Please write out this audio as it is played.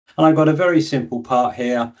And I've got a very simple part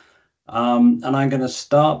here. And I'm going to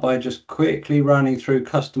start by just quickly running through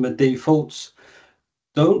customer defaults.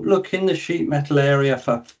 Don't look in the sheet metal area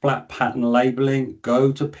for flat pattern labeling.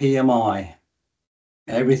 Go to PMI.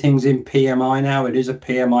 Everything's in PMI now. It is a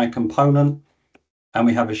PMI component. And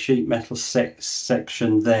we have a sheet metal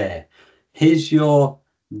section there. Here's your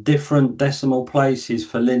different decimal places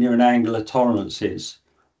for linear and angular tolerances.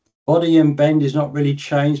 Body and bend is not really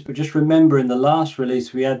changed, but just remember in the last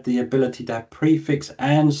release we had the ability to have prefix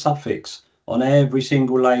and suffix on every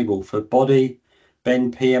single label for body,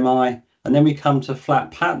 bend, PMI, and then we come to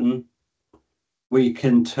flat pattern. We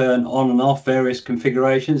can turn on and off various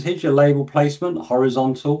configurations. Here's your label placement,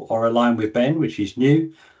 horizontal or align with bend, which is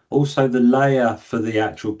new. Also the layer for the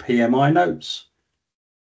actual PMI notes.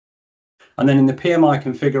 And then in the PMI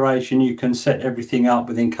configuration, you can set everything up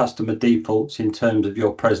within customer defaults in terms of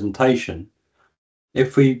your presentation.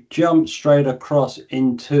 If we jump straight across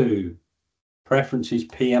into preferences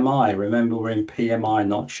PMI, remember we're in PMI,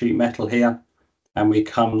 not sheet metal here. And we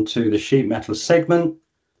come to the sheet metal segment.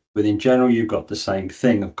 Within general, you've got the same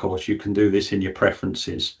thing. Of course, you can do this in your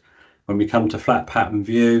preferences. When we come to flat pattern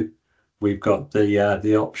view, we've got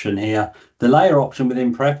the option here. The layer option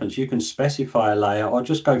within preference, you can specify a layer or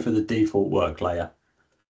just go for the default work layer.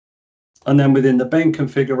 And then within the bend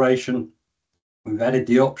configuration, we've added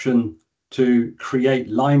the option to create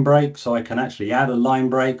line break. So I can actually add a line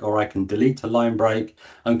break or I can delete a line break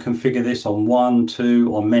and configure this on 1,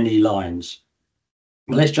 2 or many lines.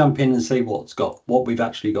 Let's jump in and see what we've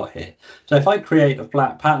actually got here. So if I create a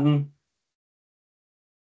flat pattern,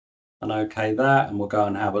 and OK that, and we'll go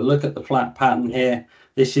and have a look at the flat pattern here.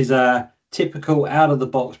 This is a typical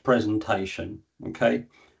out-of-the-box presentation. OK,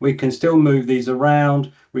 we can still move these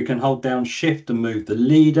around. We can hold down shift and move the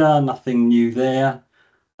leader. Nothing new there.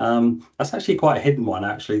 That's actually quite a hidden one,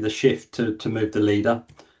 actually, the shift to move the leader.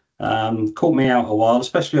 Caught me out a while,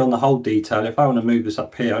 especially on the hold detail. If I want to move this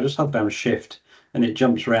up here, I just hold down shift and it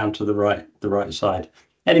jumps around to the right side.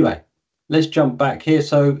 Anyway, let's jump back here.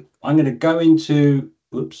 So I'm going to go into,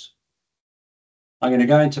 I'm going to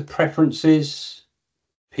go into preferences,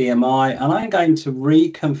 PMI, and I'm going to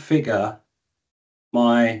reconfigure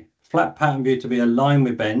my flat pattern view to be aligned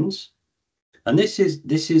with bends. And this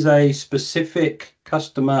is a specific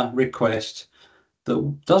customer request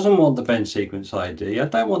that doesn't want the bend sequence ID. I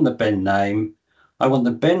don't want the bend name. I want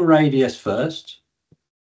the bend radius first.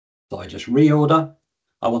 So I just reorder.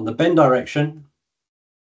 I want the bend direction.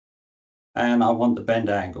 And I want the bend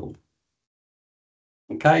angle.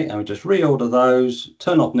 Okay, and we just reorder those,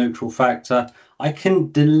 turn off neutral factor. I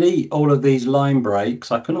can delete all of these line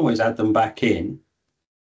breaks. I can always add them back in,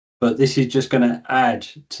 but this is just going to add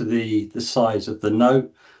to the size of the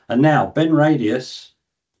note. And now bend radius,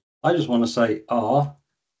 I just want to say R,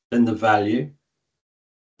 then the value.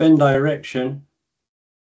 Bend direction,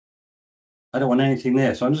 I don't want anything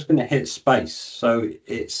there, so I'm just going to hit space so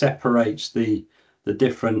it separates the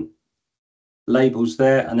different labels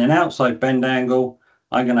there. And then outside bend angle,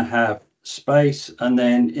 I'm going to have space, and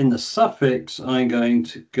then in the suffix, I'm going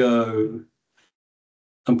to go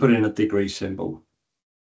and put in a degree symbol.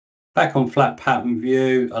 Back on flat pattern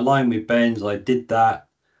view, align with bends, I did that.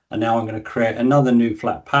 And now I'm going to create another new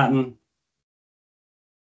flat pattern.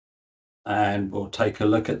 And we'll take a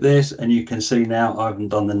look at this, and you can see now I haven't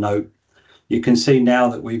done the note. You can see now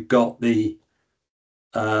that we've got the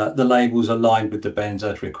labels aligned with the bends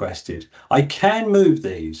as requested. I can move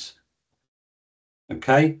these.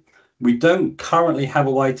 Okay, we don't currently have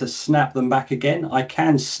a way to snap them back again. I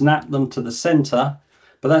can snap them to the center,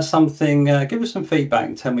 but that's something, give us some feedback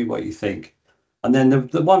and tell me what you think. And then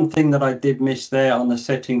the one thing that I did miss there on the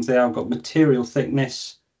settings there, I've got material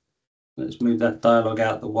thickness. Let's move that dialog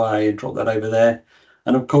out the way and drop that over there.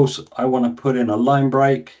 And of course, I want to put in a line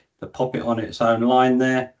break to pop it on its own line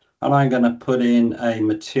there. And I'm going to put in a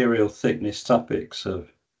material thickness suffix of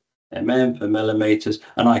mm for millimeters,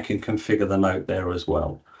 and I can configure the note there as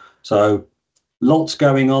well. So lots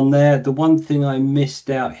going on there. The one thing I missed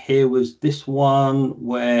out here was this one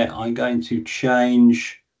where I'm going to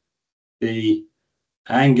change the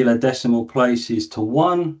angular decimal places to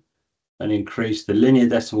 1 and increase the linear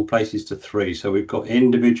decimal places to 3. So we've got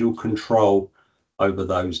individual control over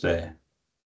those there.